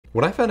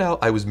When I found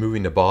out I was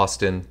moving to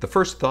Boston, the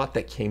first thought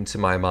that came to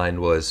my mind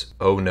was,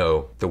 oh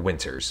no, the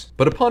winters.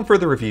 But upon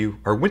further review,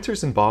 are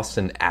winters in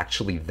Boston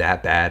actually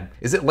that bad?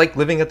 Is it like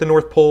living at the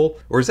North Pole,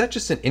 or is that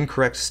just an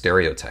incorrect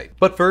stereotype?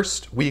 But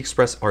first, we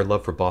express our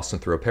love for Boston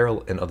through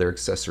apparel and other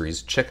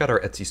accessories. Check out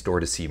our Etsy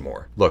store to see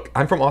more. Look,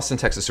 I'm from Austin,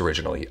 Texas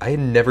originally. I had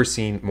never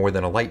seen more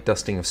than a light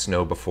dusting of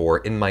snow before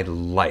in my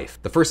life.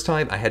 The first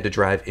time I had to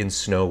drive in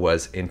snow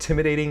was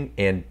intimidating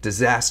and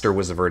disaster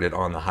was averted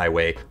on the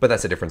highway, but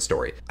that's a different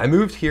story. I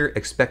moved here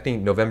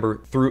expecting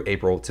November through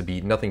April to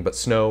be nothing but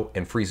snow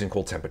and freezing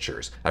cold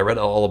temperatures. I read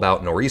all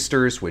about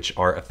nor'easters, which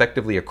are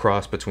effectively a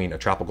cross between a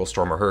tropical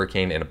storm or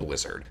hurricane and a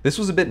blizzard. This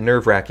was a bit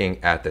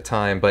nerve-wracking at the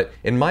time, but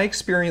in my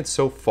experience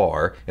so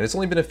far, and it's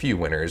only been a few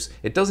winters,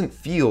 it doesn't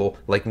feel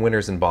like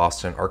winters in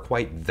Boston are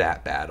quite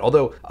that bad.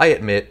 Although I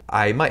admit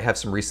I might have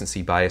some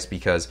recency bias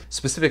because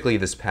specifically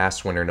this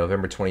past winter,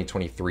 November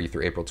 2023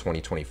 through April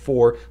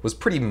 2024, was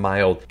pretty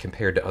mild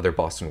compared to other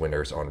Boston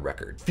winters on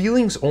record.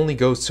 Feelings only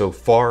go so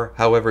far,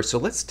 however, so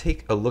let's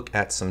take a look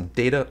at some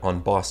data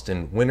on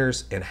Boston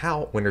winters and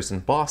how winters in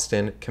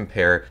Boston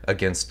compare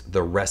against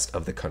the rest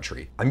of the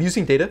country. I'm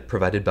using data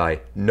provided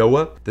by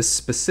NOAA. The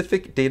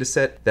specific data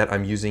set that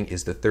I'm using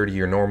is the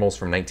 30-year normals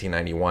from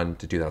 1991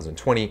 to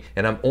 2020,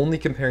 and I'm only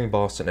comparing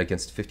Boston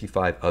against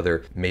 55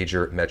 other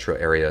major metro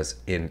areas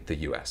in the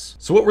US.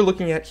 So what we're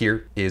looking at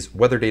here is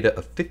weather data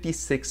of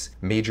 56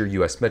 major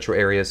US metro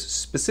areas,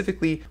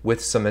 specifically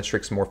with some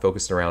metrics more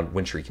focused around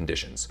wintry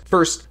conditions.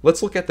 First,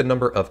 let's look at the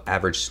number of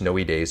average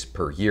snowy days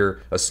per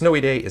year. A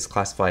snowy day is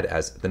classified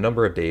as the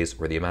number of days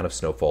where the amount of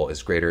snowfall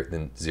is greater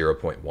than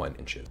 0.1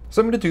 inches.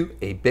 So I'm going to do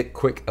a bit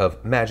quick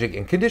of magic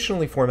and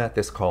conditionally format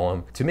this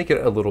column to make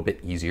it a little bit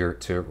easier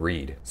to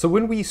read. So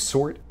when we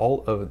sort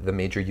all of the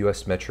major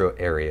US metro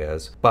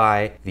areas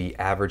by the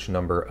average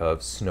number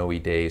of snowy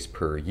days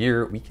per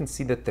year, we can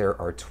see that there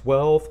are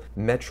 12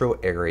 metro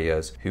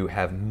areas who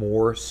have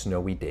more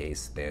snowy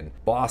days than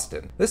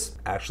Boston. This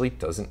actually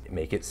doesn't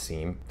make it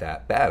seem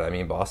that bad. I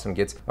mean, Boston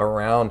gets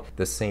around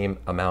the same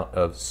amount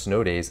of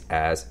snow days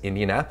as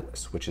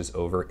Indianapolis, which is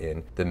over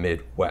in the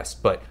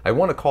Midwest. But I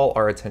want to call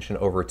our attention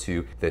over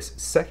to this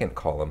second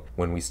column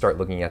when we start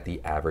looking at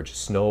the average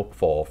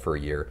snowfall for a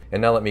year.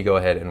 And now let me go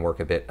ahead and work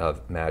a bit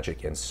of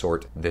magic and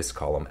sort this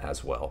column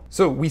as well.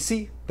 So we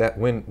see that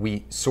when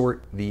we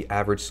sort the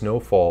average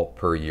snowfall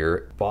per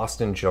year,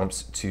 Boston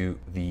jumps to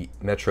the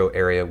metro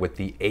area with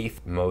the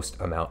 8th most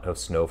amount of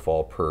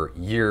snowfall per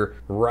year,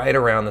 right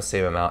around the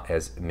same amount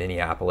as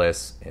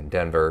Minneapolis and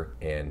Denver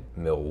and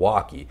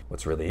Milwaukee.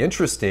 What's really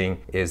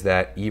interesting is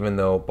that even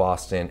though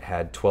Boston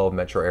had 12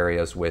 metro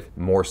areas with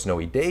more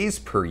snowy days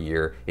per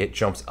year, it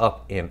jumps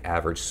up in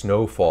average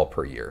snowfall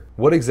per year.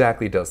 What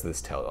exactly does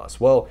this tell us?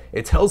 Well,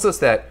 it tells us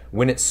that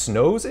when it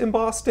snows in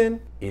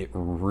Boston, it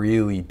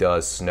really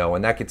does snow,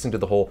 and that gets into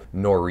the whole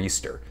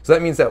nor'easter. So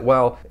that means that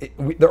while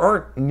there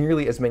aren't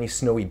nearly as many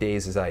snowy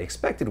days as I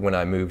expected when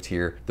I moved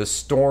here, the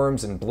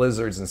storms and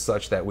blizzards and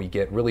such that we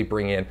get really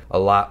bring in a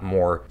lot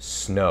more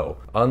snow.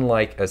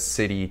 Unlike a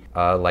city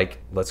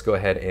let's go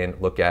ahead and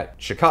look at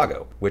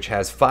Chicago, which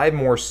has 5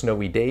 more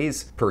snowy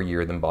days per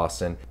year than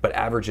Boston, but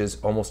averages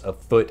almost a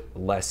foot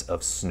less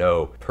of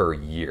snow per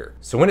year.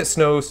 So when it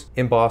snows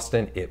in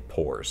Boston, it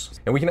pours.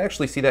 And we can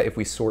actually see that if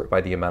we sort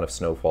by the amount of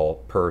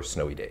snowfall per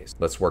snowy days.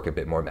 Let's work a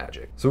bit more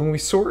magic. So when we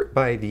sort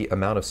by the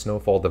amount of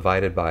snowfall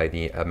divided by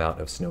the amount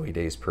of snowy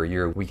days per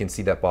year, we can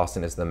see that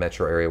Boston is the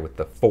metro area with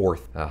the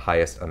 4th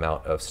highest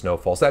amount of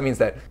snowfall. So that means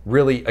that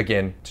really,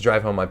 again, to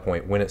drive home my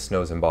point, when it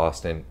snows in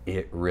Boston,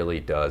 it really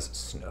does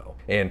snow.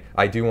 And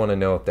I do want to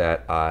note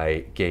that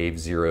I gave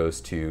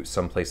zeros to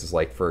some places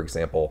like, for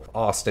example,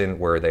 Austin,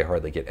 where they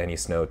hardly get any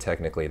snow.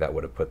 Technically, that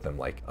would have put them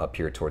like up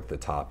here toward the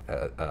top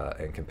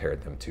and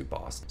compared them to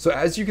Boston. So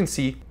as you can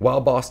see,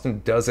 while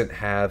Boston doesn't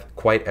have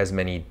quite as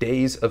many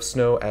days of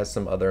snow as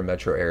some other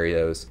metro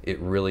areas, it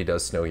really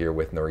does snow here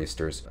with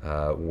nor'easters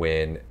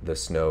when the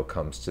snow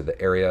comes to the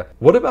area.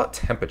 What about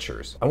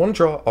temperatures? I want to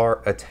draw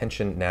our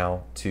attention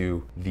now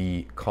to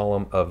the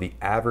column of the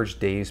average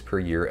days per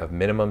year of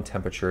minimum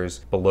temperatures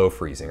below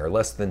freezing, or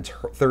less than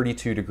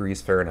 32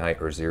 degrees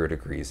Fahrenheit or 0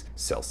 degrees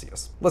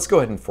Celsius. Let's go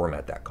ahead and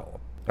format that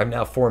column. I've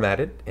now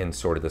formatted and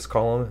sorted this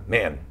column.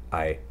 Man,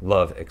 I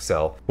love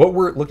Excel. What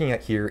we're looking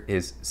at here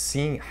is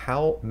seeing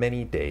how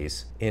many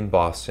days in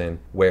Boston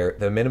where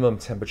the minimum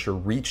temperature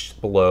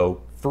reached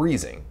below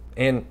freezing.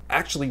 And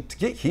actually, to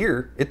get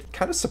here, it's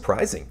kind of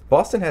surprising.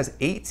 Boston has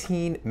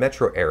 18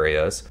 metro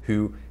areas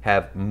who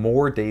have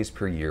more days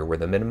per year where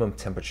the minimum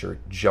temperature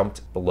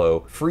jumped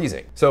below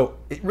freezing. So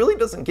it really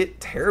doesn't get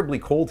terribly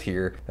cold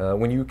here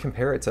when you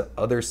compare it to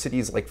other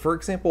cities. Like, for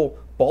example,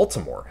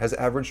 Baltimore has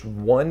averaged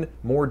 1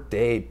 more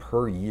day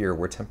per year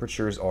where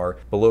temperatures are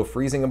below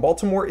freezing, and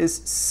Baltimore is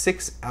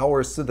 6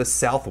 hours to the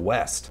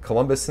southwest.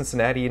 Columbus,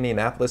 Cincinnati,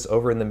 Indianapolis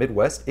over in the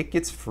Midwest, it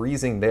gets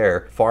freezing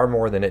there far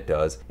more than it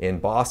does in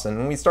Boston.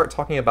 And when we start start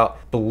talking about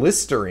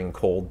blistering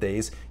cold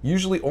days,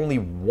 usually only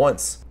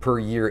once per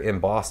year in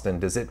Boston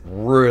does it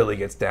really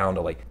get down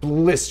to like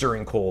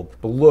blistering cold,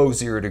 below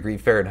 0 degree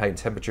Fahrenheit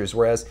temperatures,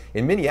 whereas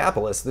in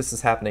Minneapolis, this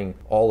is happening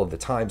all of the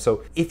time.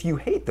 So if you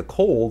hate the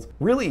cold,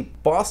 really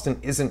Boston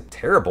isn't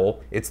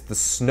terrible. It's the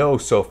snow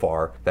so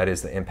far that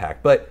is the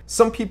impact. But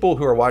some people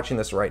who are watching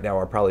this right now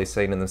are probably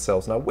saying to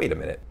themselves, now wait a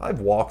minute, I've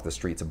walked the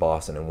streets of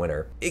Boston in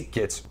winter. It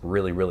gets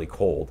really, really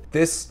cold.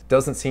 This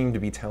doesn't seem to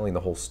be telling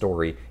the whole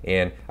story,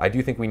 and I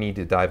do think we need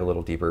to dive a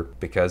little deeper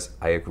because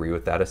I agree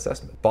with that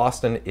assessment.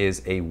 Boston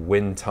is a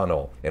wind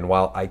tunnel, and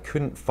while I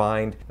couldn't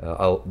find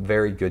a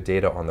very good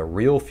data on the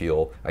real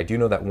feel, I do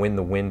know that when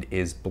the wind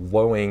is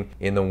blowing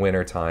in the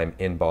wintertime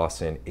in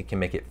Boston, it can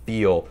make it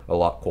feel a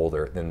lot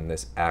colder than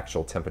this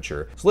actual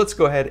temperature. So let's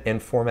go ahead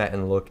and format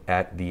and look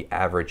at the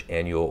average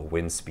annual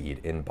wind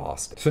speed in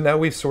Boston. So now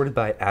we've sorted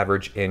by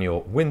average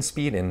annual wind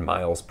speed in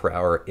miles per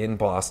hour in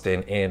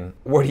Boston, and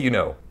what do you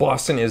know?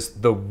 Boston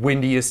is the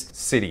windiest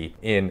city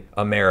in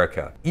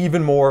America,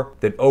 even more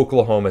than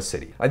Oklahoma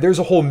City. There's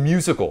a whole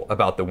musical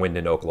about the wind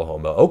in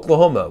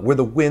Oklahoma, where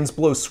the winds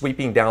blow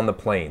sweeping down the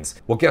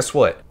plains. Well, guess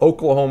what?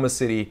 Oklahoma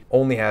City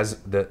only has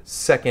the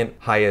second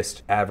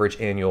highest average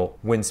annual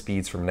wind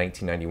speeds from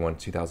 1991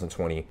 to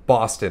 2020.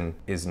 Boston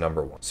is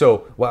number one.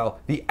 So while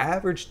the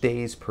average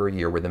days per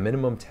year where the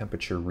minimum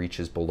temperature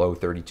reaches below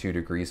 32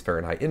 degrees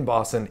Fahrenheit in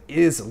Boston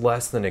is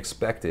less than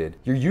expected,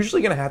 you're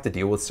usually going to have to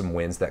deal with some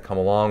winds that come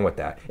along with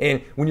that.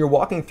 And when you're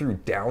walking through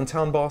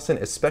downtown Boston,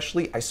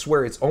 especially, I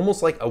swear it's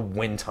almost like a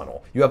wind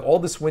tunnel. You have all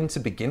this wind to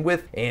begin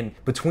with, and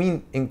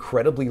between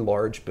incredibly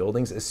large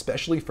buildings,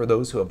 especially for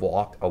those who have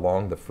walked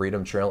along the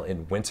Freedom Trail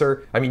in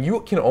winter, I mean, you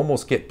can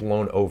almost get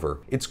blown over.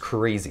 It's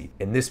crazy,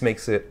 and this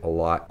makes it a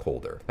lot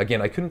colder.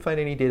 Again, I couldn't find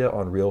any data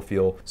on real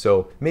feel,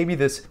 so maybe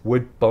this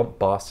would bump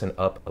Boston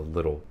up a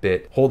little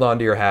bit. Hold on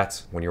to your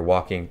hats when you're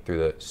walking through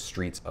the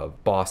streets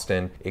of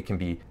Boston. It can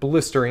be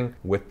blistering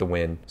with the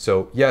wind.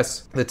 So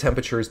yes, the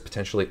temperatures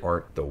potentially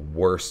aren't the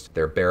worst.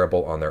 They're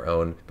bearable on their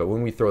own, but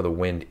when we throw the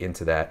wind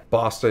into that,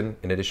 Boston,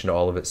 in addition to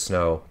all of its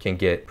snow, can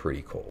get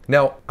pretty cold.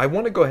 Now, I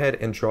want to go ahead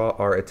and draw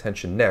our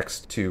attention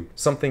next to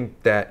something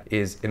that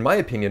is, in my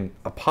opinion,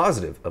 a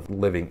positive of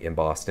living in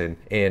Boston,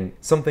 and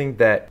something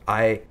that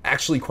I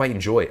actually quite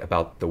enjoy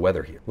about the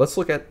weather here. Let's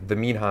look at the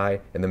mean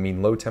high and the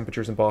mean low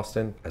temperatures in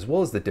Boston, as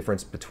well as the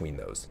difference between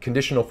those.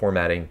 Conditional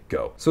formatting,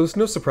 go. So it's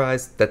no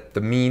surprise that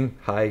the mean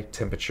high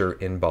temperature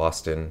in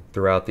Boston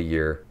throughout the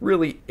year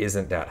really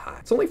isn't that high.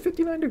 It's only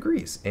 59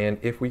 degrees. And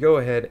if we go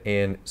ahead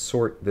and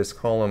sort this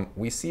column,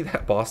 we see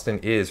that Boston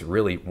is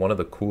really one of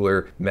the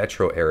cooler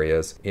metro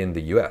areas in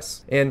the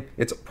US. And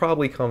it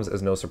probably comes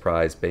as no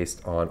surprise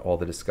based on all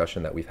the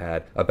discussion that we've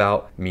had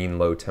about mean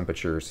low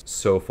temperatures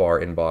so far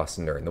in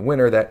Boston during the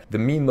winter, that the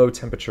mean low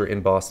temperature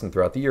in Boston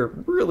throughout the year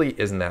really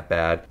isn't that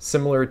bad.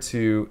 Similar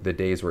to the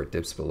days where it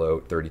dips below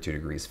 32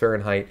 degrees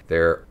Fahrenheit,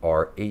 there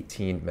are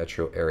 18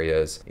 metro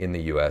areas in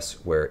the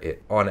US where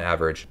it on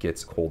average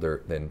gets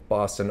colder than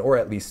Boston, or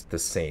at least the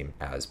same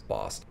as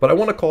Boston. But I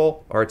want to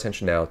call our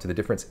attention now to the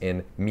difference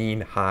in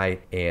mean high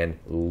and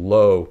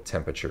low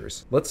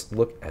temperatures. Let's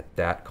look at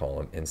that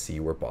column and see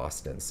where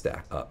Boston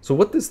stacks up. So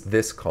what does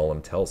this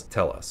column tell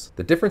us?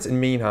 The difference in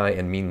mean high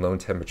and mean low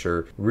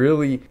temperature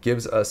really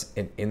gives us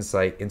an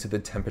insight into the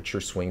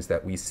temperature swings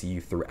that we see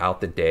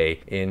throughout the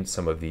day in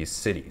some of these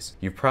cities.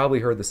 You've probably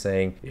heard the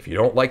saying, if you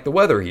don't like the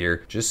weather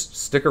here, just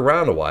stick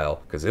around a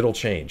while because it'll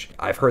change.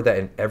 I've heard that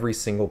in every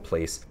single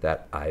place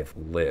that I've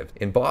lived.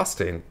 In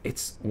Boston,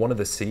 it's one of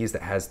the cities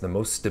that has the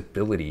most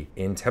stability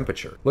in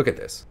temperature. Look at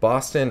this.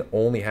 Boston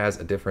only has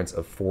a difference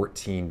of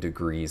 14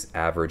 degrees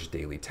average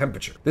daily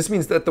temperature. This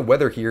means that the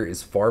weather here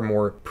is far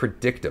more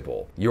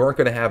predictable. You aren't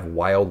going to have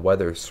wild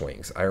weather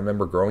swings. I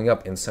remember growing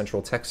up in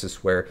Central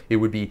Texas where it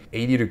would be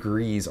 80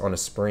 degrees on a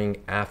spring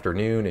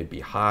afternoon. It'd be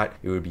hot.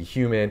 It would be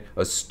humid.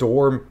 A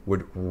storm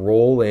would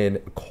roll in.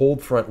 A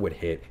cold front would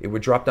hit. It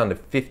would drop down to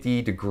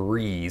 50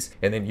 degrees,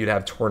 and then you'd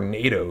have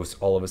tornadoes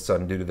all of a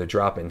sudden due to the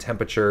drop in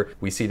temperature.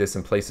 We see this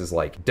in places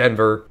like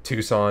Denver,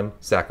 Tucson,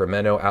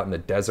 Sacramento. Out in the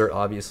desert,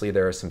 obviously,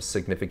 there are some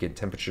significant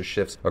temperature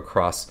shifts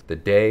across the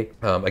day.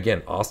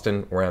 Again,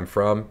 Austin, where I'm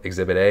from,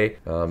 Exhibit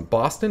A.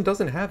 Boston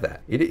doesn't have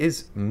that. It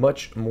is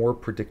much more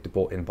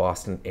predictable in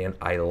Boston, and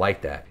I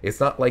like that. It's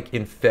not like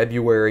in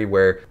February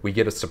where we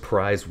get a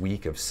surprise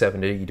week of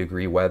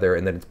 70-degree weather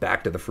and then it's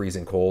back to the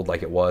freezing cold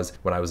like it was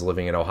when I was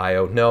living in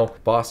Ohio. No,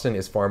 Boston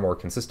is far more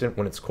consistent.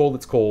 When it's cold,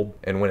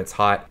 and when it's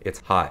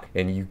hot,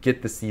 and you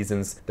get the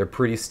seasons. They're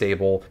pretty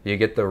stable. You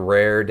get the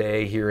rare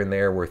day here and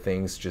there where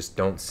things just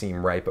don't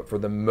seem right, but for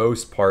the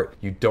most part,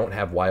 you don't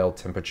have wild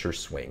temperature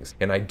swings,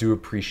 and I do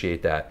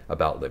appreciate that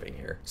about living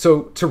here.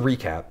 So to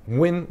recap,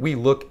 when we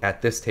look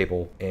at this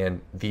table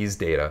and these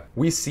data,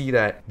 we see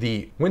that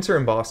the winter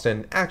in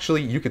Boston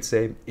actually, you could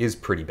say, is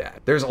pretty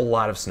bad. There's a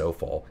lot of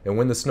snowfall, and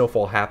when the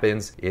snowfall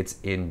happens, it's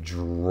in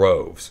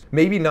droves.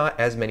 Maybe not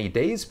as many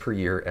days per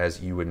year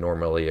as you would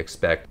normally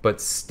expect,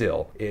 but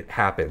still, it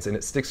happens, and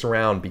it sticks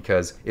around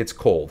because it's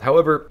cold.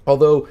 However,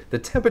 although the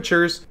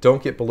temperatures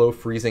don't get below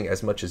freezing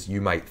as much as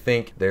you might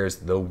think, there's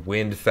the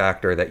wind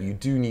factor that you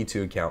do need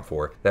to account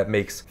for that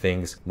makes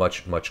things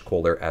much, much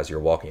colder as you're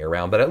walking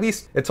around, but at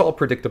least it's all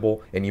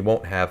predictable and you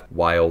won't have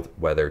wild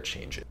weather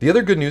changes. The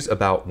other good news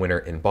about winter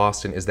in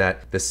Boston is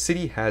that the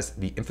city has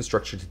the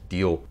infrastructure to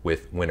deal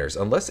with winters.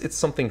 Unless it's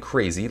something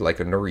crazy like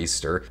a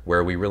nor'easter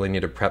where we really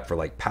need to prep for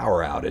like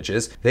power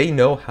outages, they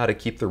know how to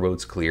keep the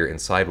roads clear and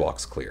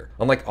sidewalks clear.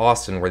 Unlike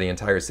Austin, where the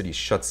entire city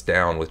shuts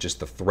down with just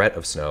the threat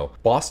of snow,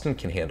 Boston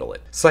can handle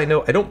it. Side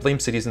note, I don't blame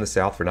cities in the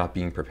South for not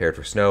being prepared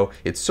for snow.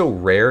 It's so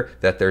rare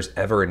that there's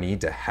ever a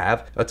need to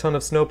have a ton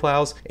of snow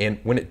plows, and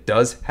when it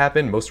does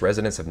happen, most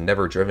residents have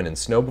never driven in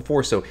snow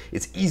before, so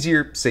it's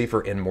easier, safer,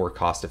 and more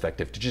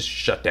cost-effective to just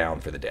shut down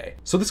for the day.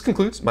 So this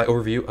concludes my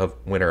overview of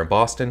winter in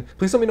Boston.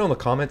 Please let me know in the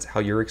comments how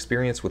your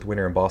experience with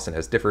winter in Boston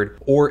has differed,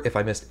 or if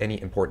I missed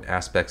any important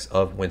aspects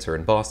of winter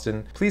in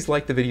Boston. Please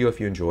like the video if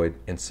you enjoyed,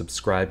 and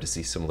subscribe to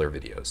see similar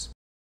videos.